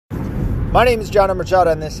My name is John Machado,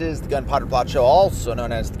 and this is the Gun Potter Plot Show, also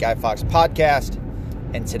known as the Guy Fawkes Podcast.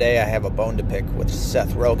 And today I have a bone to pick with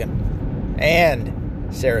Seth Rogen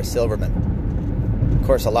and Sarah Silverman. Of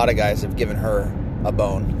course, a lot of guys have given her a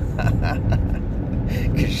bone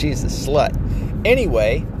because she's a slut.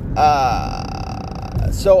 Anyway,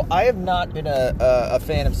 so I have not been a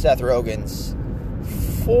fan of Seth Rogen's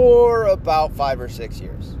for about 5 or 6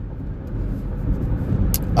 years.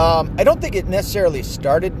 I don't think it necessarily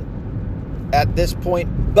started at this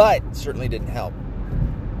point, but certainly didn't help.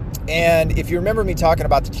 And if you remember me talking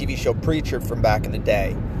about the TV show Preacher from back in the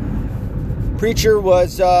day, Preacher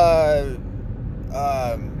was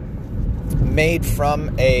made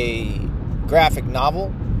from a graphic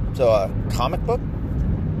novel, so a comic book.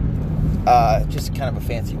 Just kind of a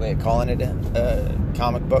fancy way of calling it a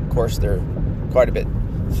comic book. Of course, they're quite a bit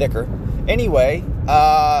thicker. Anyway,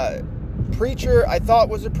 Preacher, I thought,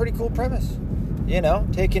 was a pretty cool premise. You know,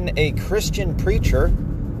 taking a Christian preacher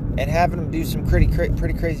and having him do some pretty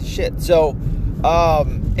crazy shit. So,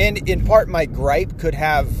 and in part, my gripe could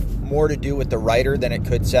have more to do with the writer than it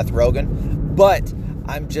could Seth Rogen. But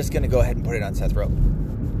I'm just going to go ahead and put it on Seth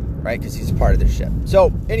Rogen, right? Because he's a part of this shit.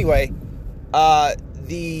 So, anyway,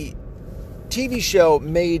 the TV show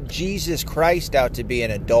made Jesus Christ out to be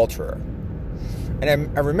an adulterer. And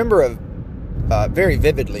I remember very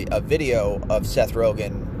vividly a video of Seth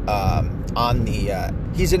Rogen on the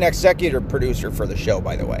he's an executive producer for the show,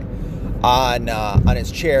 by the way, on his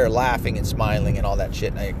chair laughing and smiling and all that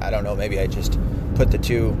shit. And I don't know, maybe I just put the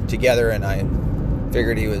two together and I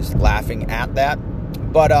figured he was laughing at that,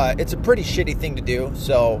 but it's a pretty shitty thing to do.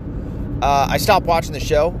 So I stopped watching the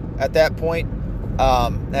show at that point.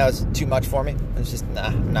 That was too much for me. I was just,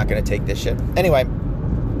 I'm not gonna take this shit anyway.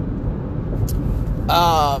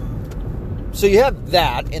 So you have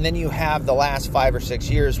that, and then you have the last 5 or 6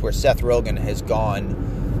 years where Seth Rogen has gone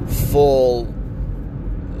full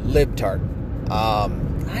libtard.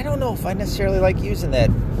 I don't know if I necessarily like using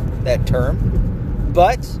that term,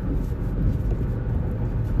 but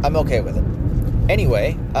I'm okay with it.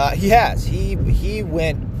 Anyway, he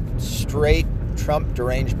went straight Trump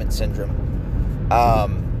derangement syndrome.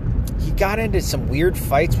 He got into some weird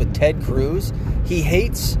fights with Ted Cruz. He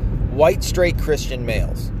hates white straight Christian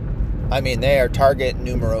males. I mean, they are target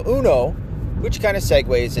numero uno, which kind of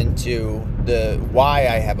segues into the why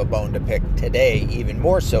I have a bone to pick today, even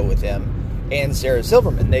more so with him and Sarah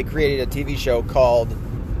Silverman. They created a TV show called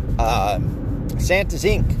Santa's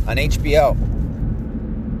Inc. on HBO,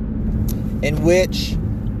 in which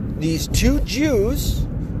these two Jews,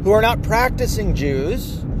 who are not practicing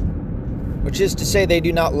Jews, which is to say they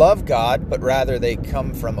do not love God, but rather they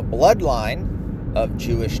come from a bloodline of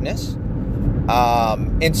Jewishness,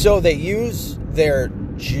 and so they use their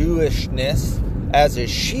Jewishness as a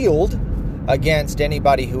shield against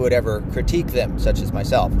anybody who would ever critique them, such as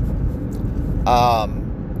myself.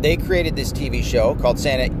 They created this TV show called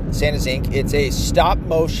Santa's Inc. It's a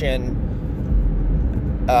stop-motion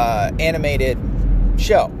animated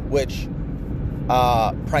show, which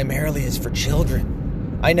primarily is for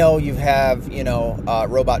children. I know you have,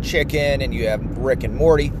 Robot Chicken, and you have Rick and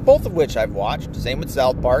Morty, both of which I've watched. Same with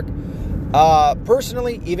South Park.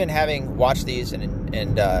 Personally, even having watched these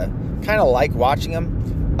and kind of like watching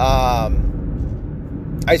them,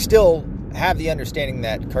 I still have the understanding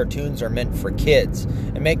that cartoons are meant for kids.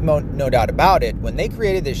 And make no doubt about it, when they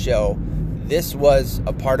created this show, this was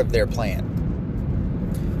a part of their plan.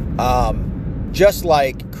 Just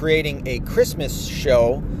like creating a Christmas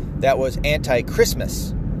show that was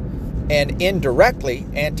anti-Christmas and indirectly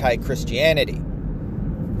anti-Christianity.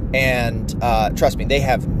 And trust me, they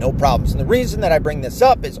have no problems. And the reason that I bring this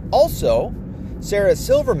up is also Sarah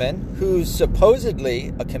Silverman, who's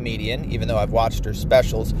supposedly a comedian, even though I've watched her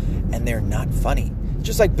specials, and they're not funny.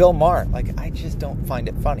 Just like Bill Maher. Like, I just don't find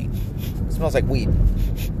it funny. It smells like weed.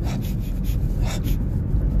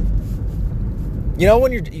 You know,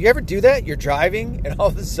 when you ever do that? You're driving, and all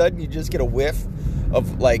of a sudden you just get a whiff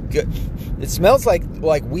of, like, it smells like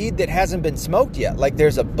weed that hasn't been smoked yet. Like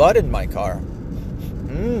there's a bud in my car.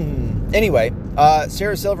 Anyway,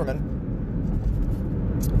 Sarah Silverman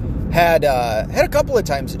had a couple of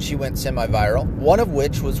times that she went semi-viral. One of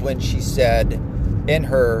which was when she said in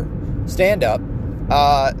her stand-up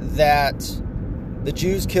that the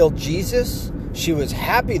Jews killed Jesus. She was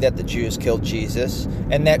happy that the Jews killed Jesus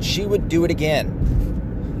and that she would do it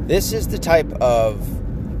again. This is the type of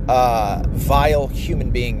vile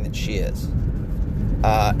human being that she is.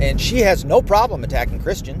 And she has no problem attacking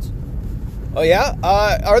Christians. Oh yeah?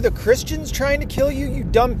 Are the Christians trying to kill you, you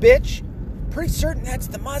dumb bitch? Pretty certain that's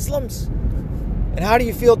the Muslims. And how do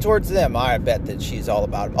you feel towards them? I bet that she's all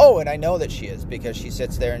about them. Oh, and I know that she is, because she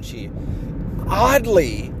sits there and she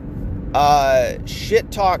oddly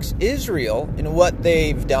shit talks Israel in what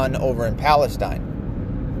they've done over in Palestine.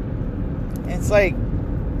 And it's like,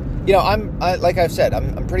 you know, like I've said,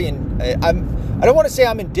 I'm pretty. I don't want to say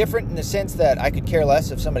I'm indifferent in the sense that I could care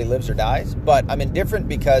less if somebody lives or dies, but I'm indifferent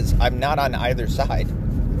because I'm not on either side.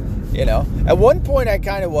 You know, at one point I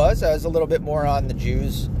kind of was. I was a little bit more on the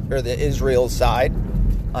Jews or the Israel side,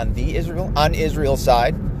 on Israel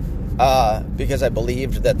side, because I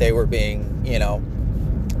believed that they were being, you know,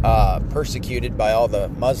 persecuted by all the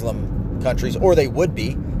Muslim countries, or they would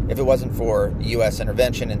be if it wasn't for U.S.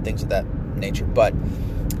 intervention and things of that nature. But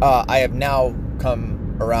I have now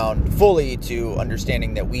come around fully to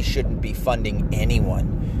understanding that we shouldn't be funding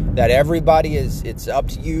anyone. That everybody it's up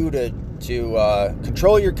to you to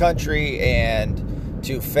control your country and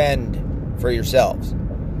to fend for yourselves.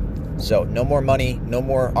 So no more money, no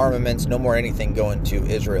more armaments, no more anything going to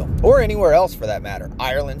Israel or anywhere else for that matter.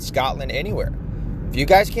 Ireland, Scotland, anywhere. If you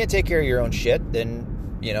guys can't take care of your own shit,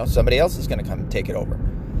 then, you know, somebody else is going to come take it over.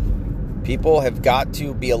 People have got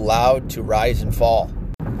to be allowed to rise and fall.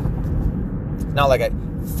 Not like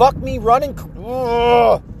fuck me running.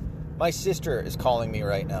 Ugh. My sister is calling me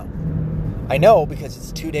right now. I know, because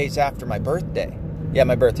it's 2 days after my birthday. Yeah,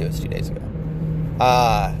 my birthday was 2 days ago.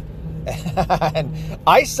 And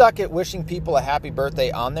I suck at wishing people a happy birthday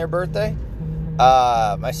on their birthday.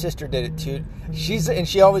 My sister did it too.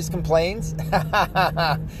 She always complains.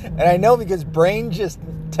 And I know, because Brain just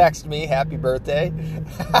texted me happy birthday.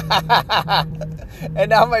 And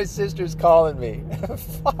now my sister's calling me.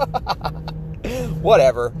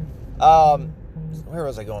 Whatever. Where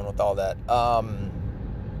was I going with all that?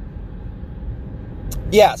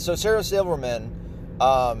 Yeah, so Sarah Silverman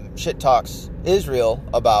shit talks Israel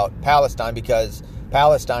about Palestine because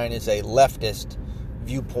Palestine is a leftist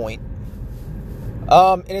viewpoint.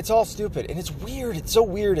 And it's all stupid. And it's weird. It's so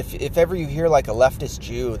weird if ever you hear like a leftist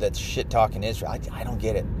Jew that's shit talking Israel. I don't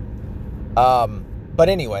get it. But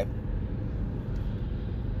anyway.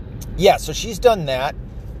 Yeah, so she's done that.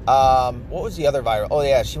 What was the other viral? Oh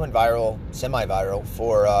yeah, she went viral, semi-viral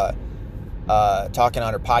for talking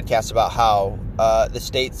on her podcast about how the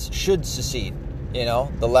states should secede. You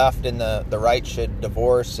know, the left and the right should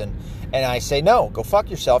divorce, and I say no, go fuck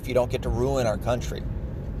yourself. You don't get to ruin our country.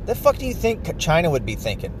 The fuck do you think China would be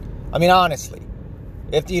thinking? I mean, honestly,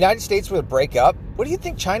 if the United States were to break up, what do you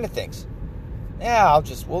think China thinks? Yeah,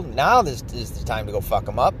 now this is the time to go fuck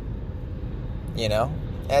them up. You know,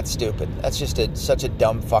 that's stupid. That's just such a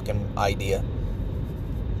dumb fucking idea.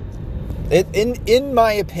 In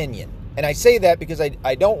my opinion, and I say that because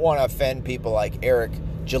I don't want to offend people like Eric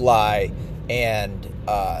July and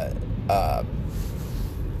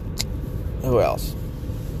who else?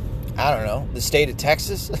 I don't know. The state of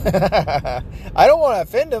Texas. I don't want to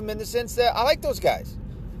offend them in the sense that I like those guys.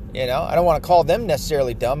 You know, I don't want to call them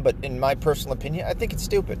necessarily dumb, but in my personal opinion, I think it's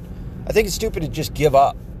stupid. I think it's stupid to just give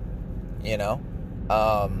up. You know?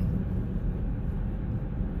 I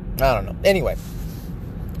don't know. Anyway,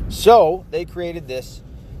 so they created this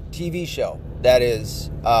TV show that is,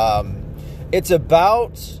 it's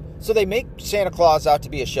about, so they make Santa Claus out to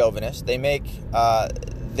be a chauvinist.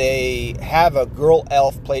 They have a girl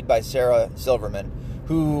elf played by Sarah Silverman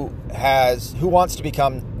who wants to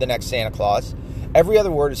become the next Santa Claus. Every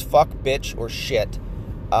other word is fuck, bitch, or shit.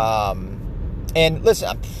 And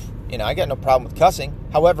listen, I got no problem with cussing.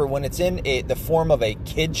 However, when it's in the form of a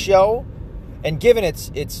kid show, and given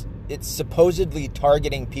it's supposedly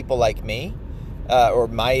targeting people like me, or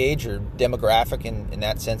my age, or demographic in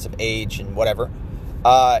that sense of age and whatever.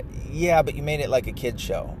 Yeah, but you made it like a kid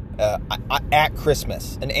show. At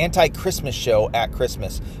Christmas. An anti-Christmas show at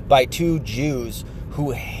Christmas by two Jews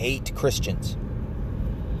who hate Christians.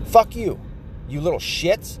 Fuck you, you little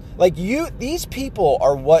shits. Like, these people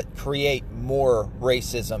are what create more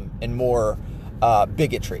racism and more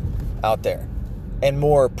bigotry out there. And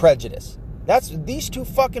more prejudice. These two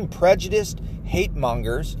fucking prejudiced hate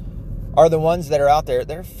mongers are the ones that are out there.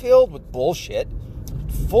 They're filled with bullshit.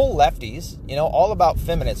 Full lefties, all about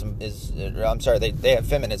feminism they have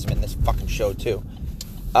feminism in this fucking show too.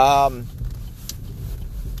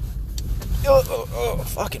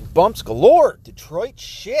 Fucking bumps galore. Detroit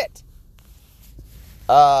shit.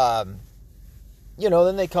 Then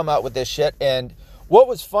they come out with this shit, and what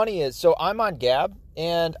was funny is, so I'm on Gab,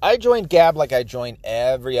 and I joined Gab like I joined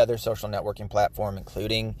every other social networking platform,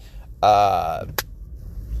 including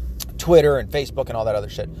Twitter and Facebook and all that other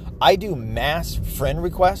shit. I do mass friend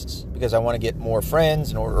requests because I want to get more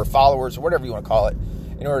friends or followers or whatever you want to call it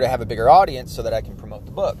in order to have a bigger audience so that I can promote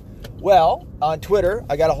the book. Well, on Twitter,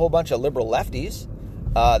 I got a whole bunch of liberal lefties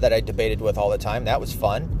that I debated with all the time. That was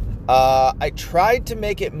fun. I tried to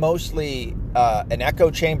make it mostly an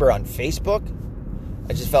echo chamber on Facebook.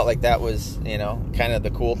 I just felt like that was, kind of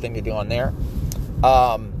the cool thing to do on there.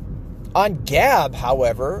 On Gab,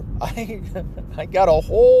 however, I got a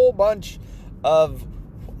whole bunch of,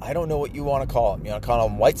 I don't know what you want to call them. You want to call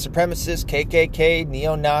them white supremacists, KKK,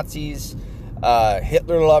 neo-Nazis,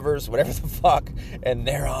 Hitler lovers, whatever the fuck, and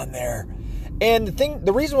they're on there. And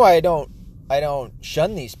the reason why I don't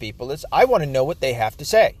shun these people is I want to know what they have to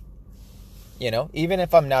say. Even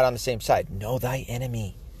if I'm not on the same side. Know thy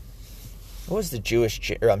enemy. What was the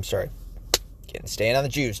staying on the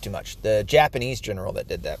Jews too much. The Japanese general that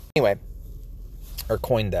did that. Anyway, or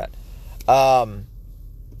coined that.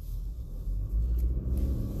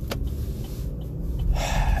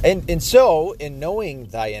 And so, in knowing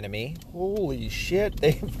thy enemy, holy shit,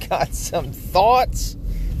 they've got some thoughts.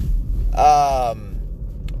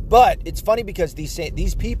 But it's funny because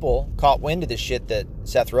these people caught wind of the shit that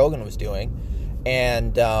Seth Rogen was doing,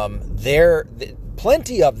 and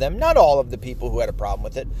plenty of them, not all of the people who had a problem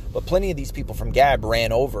with it, but plenty of these people from Gab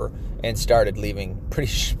ran over and started leaving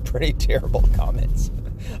pretty terrible comments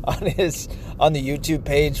on the YouTube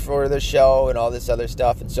page for the show and all this other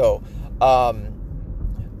stuff. And so,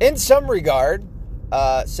 in some regard,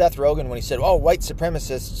 Seth Rogen, when he said, white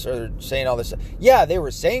supremacists are saying all this stuff. Yeah, they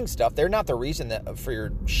were saying stuff. They're not the reason for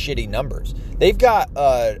your shitty numbers. They've got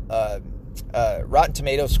a Rotten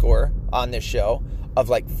Tomato score on this show of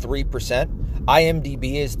like 3%.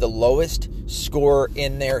 IMDb is the lowest score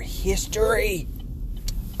in their history.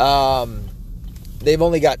 They've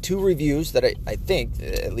only got 2 reviews that I think,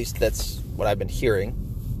 at least that's what I've been hearing.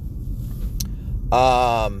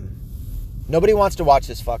 Nobody wants to watch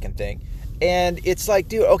this fucking thing. And it's like,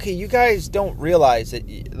 dude, okay, you guys don't realize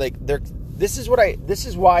that, like, this is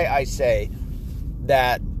why I say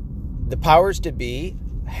that the powers to be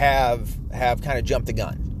have kind of jumped the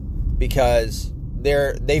gun, because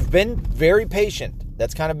they've been very patient.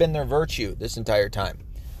 That's kind of been their virtue this entire time,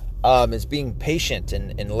 is being patient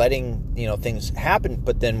and letting things happen.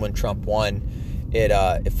 But then when Trump won,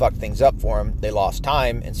 it fucked things up for them. They lost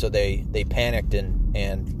time, and so they panicked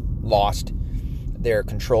and lost their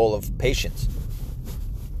control of patience.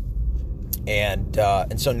 And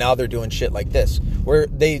so now they're doing shit like this, where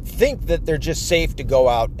they think that they're just safe to go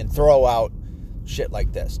out and throw out shit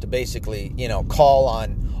like this, to basically, call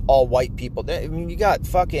on all white people. I mean, you got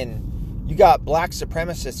black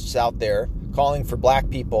supremacists out there calling for black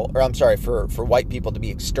people, or I'm sorry, for white people to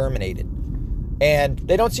be exterminated. And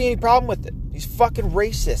they don't see any problem with it. These fucking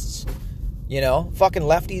racists, fucking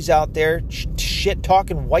lefties out there shit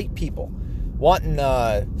talking white people, wanting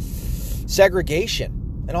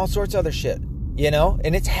segregation and all sorts of other shit,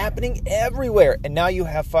 and it's happening everywhere. And now you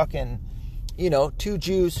have fucking, 2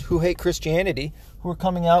 Jews who hate Christianity who are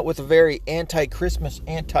coming out with a very anti-Christmas,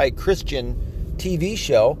 anti-Christian TV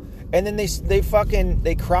show, and then they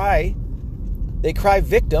cry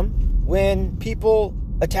victim when people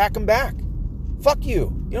attack them back. Fuck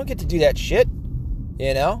you. You don't get to do that shit,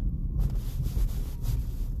 I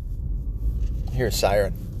hear a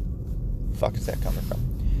siren. Fuck is that coming from?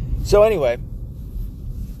 So anyway,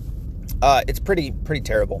 it's pretty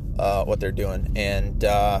terrible what they're doing. And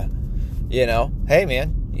hey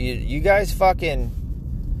man, you guys fucking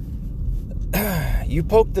you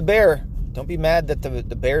poked the bear. Don't be mad that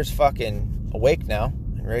the bear's fucking awake now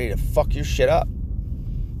and ready to fuck your shit up.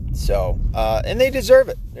 So and they deserve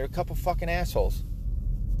it. They're a couple fucking assholes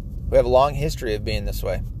who have a long history of being this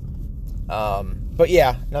way. But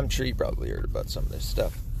yeah, and I'm sure you probably heard about some of this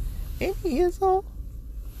stuff. I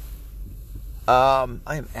am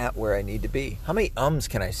at where I need to be. How many ums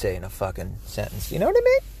can I say in a fucking sentence? You know what I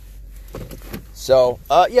mean? So,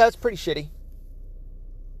 yeah, it's pretty shitty.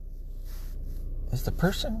 Is the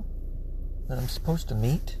person that I'm supposed to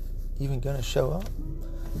meet even going to show up?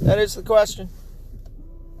 That is the question.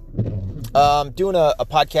 Doing a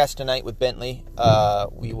podcast tonight with Bentley.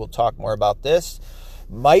 We will talk more about this.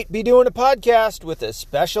 Might be doing a podcast with a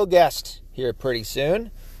special guest here pretty soon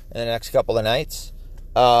in the next couple of nights.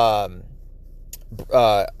 Airbender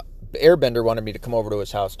wanted me to come over to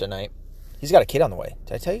his house tonight. He's got a kid on the way.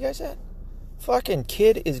 Did I tell you guys that? Fucking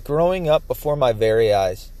kid is growing up before my very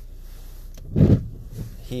eyes. I'm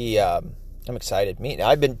excited.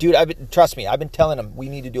 Trust me, I've been telling him we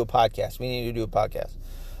need to do a podcast. And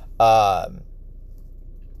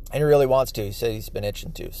he really wants to. He said he's been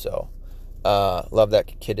itching to. So, love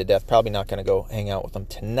that kid to death. Probably not going to go hang out with him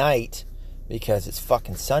tonight because it's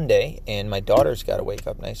fucking Sunday and my daughter's got to wake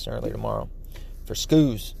up nice and early tomorrow for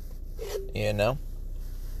schoos,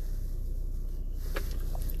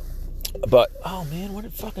 But, oh man, where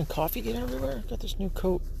did fucking coffee get everywhere? Got this new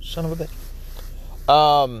coat, son of a bitch.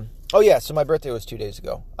 Oh yeah, so my birthday was 2 days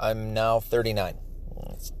ago. I'm now 39.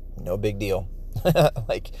 It's no big deal.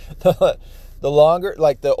 Like, the longer,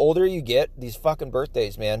 like, the older you get, these fucking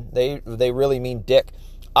birthdays, man, they really mean dick.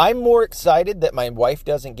 I'm more excited that my wife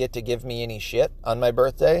doesn't get to give me any shit on my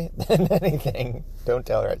birthday than anything. Don't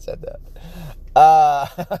tell her I said that.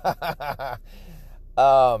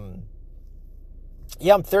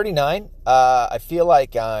 Yeah, I'm 39. I feel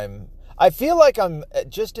like I'm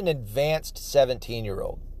just an advanced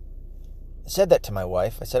 17-year-old. I said that to my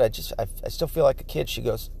wife. I said, I still feel like a kid. She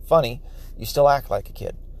goes, funny, you still act like a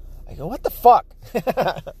kid. I go, what the fuck?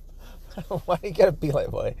 Why do you gotta be like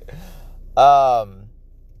boy? I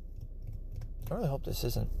really hope this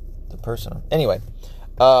isn't the person. Anyway,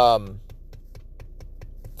 fuck,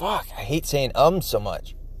 I hate saying so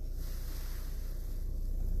much.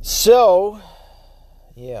 So,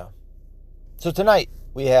 yeah. So tonight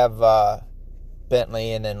we have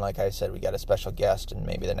Bentley, and then, like I said, we got a special guest, and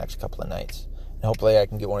maybe the next couple of nights. And hopefully I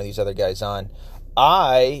can get one of these other guys on.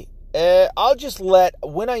 I'll just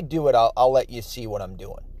when I do it, I'll let you see what I'm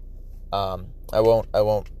doing. I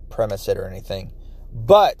won't premise it or anything.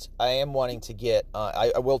 But I am wanting to get,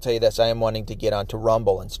 I will tell you this, I am wanting to get onto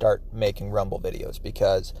Rumble and start making Rumble videos,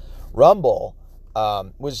 because Rumble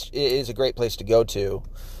is a great place to go to.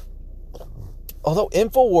 Although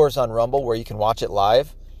InfoWars on Rumble, where you can watch it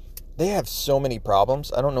live, they have so many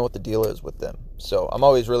problems. I don't know what the deal is with them. So I'm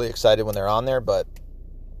always really excited when they're on there, but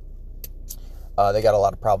they got a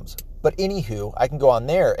lot of problems. But anywho, I can go on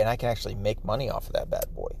there and I can actually make money off of that bad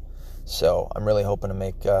boy. So I'm really hoping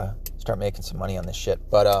to start making some money on this shit.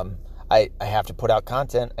 But I have to put out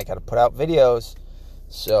content. I got to put out videos.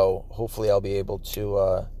 So hopefully I'll be able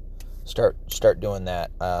to start doing that.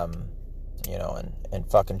 And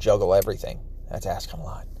fucking juggle everything. That's asking a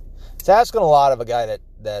lot. It's asking a lot of a guy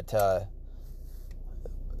that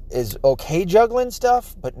is okay juggling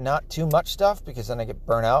stuff, but not too much stuff, because then I get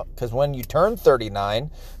burnt out. Because when you turn 39,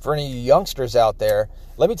 for any of you youngsters out there,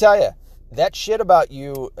 let me tell you, that shit about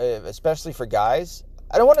you, especially for guys,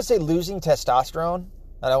 I don't want to say losing testosterone.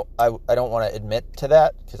 I don't want to admit to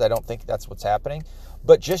that, because I don't think that's what's happening.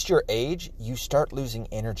 But just your age, you start losing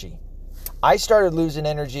energy. I started losing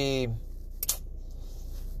energy,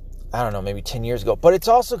 I don't know, maybe 10 years ago. But it's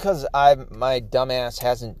also because my dumbass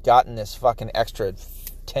hasn't gotten this fucking extra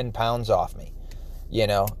 10 pounds off me. You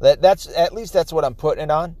know, that's at least that's what I'm putting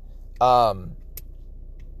it on.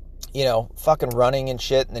 Fucking running and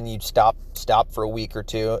shit, and then you stop for a week or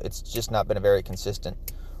two. It's just not been a very consistent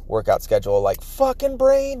workout schedule. Like, fucking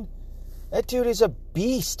Brain, that dude is a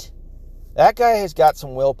beast. That guy has got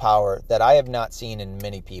some willpower that I have not seen in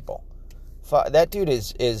many people. That dude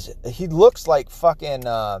he looks like fucking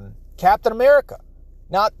Captain America,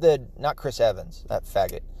 not Chris Evans, that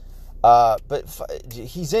faggot. But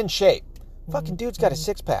he's in shape. Fucking dude's got a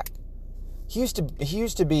 6-pack. He used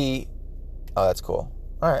to be. Oh, that's cool.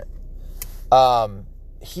 All right.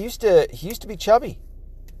 He used to be chubby,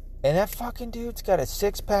 and that fucking dude's got a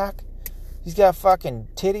 6-pack. He's got fucking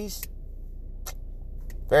titties.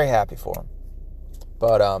 Very happy for him.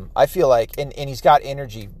 But I feel like, and he's got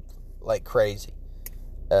energy like crazy.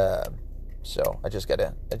 So I just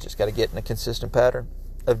gotta get in a consistent pattern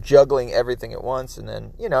of juggling everything at once, and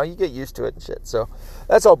then you get used to it and shit. So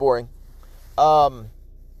that's all boring.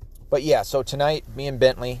 But yeah, so tonight me and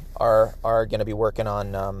Bentley are gonna be working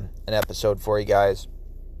on an episode for you guys,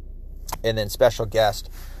 and then special guest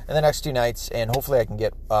in the next 2 nights, and hopefully I can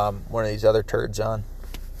get one of these other turds on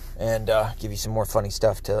and give you some more funny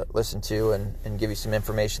stuff to listen to, and give you some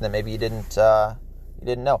information that maybe you didn't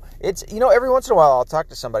know. It's every once in a while I'll talk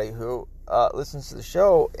to somebody who listens to the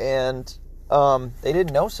show, and they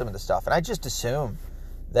didn't know some of the stuff, and I just assume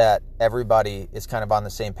that everybody is kind of on the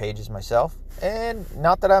same page as myself. And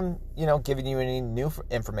not that I'm giving you any new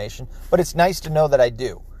information, but it's nice to know that I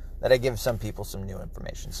give some people some new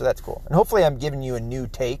information. So that's cool. And hopefully I'm giving you a new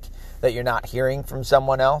take that you're not hearing from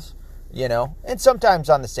someone else, and sometimes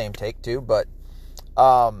on the same take too. But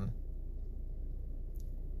let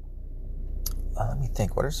me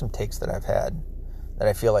think. What are some takes that I've had that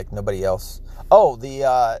I feel like nobody else? Oh, the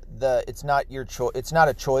it's not your choice. It's not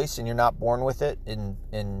a choice, and you're not born with it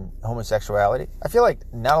in homosexuality. I feel like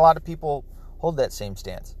not a lot of people hold that same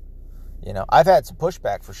stance. I've had some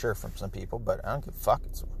pushback for sure from some people, but I don't give a fuck.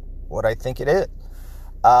 It's what I think it is.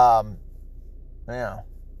 Am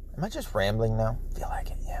I just rambling now? I feel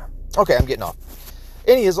like it. Yeah. Okay, I'm getting off.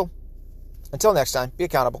 Any Izzle. Until next time, be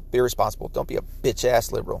accountable, be responsible. Don't be a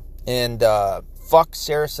bitch-ass liberal. And fuck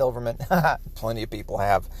Sarah Silverman. Plenty of people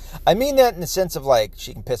have. I mean that in the sense of, like,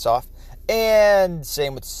 she can piss off. And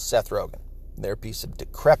same with Seth Rogen. They're a piece of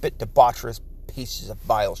decrepit, debaucherous pieces of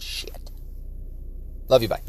vile shit. Love you, bye.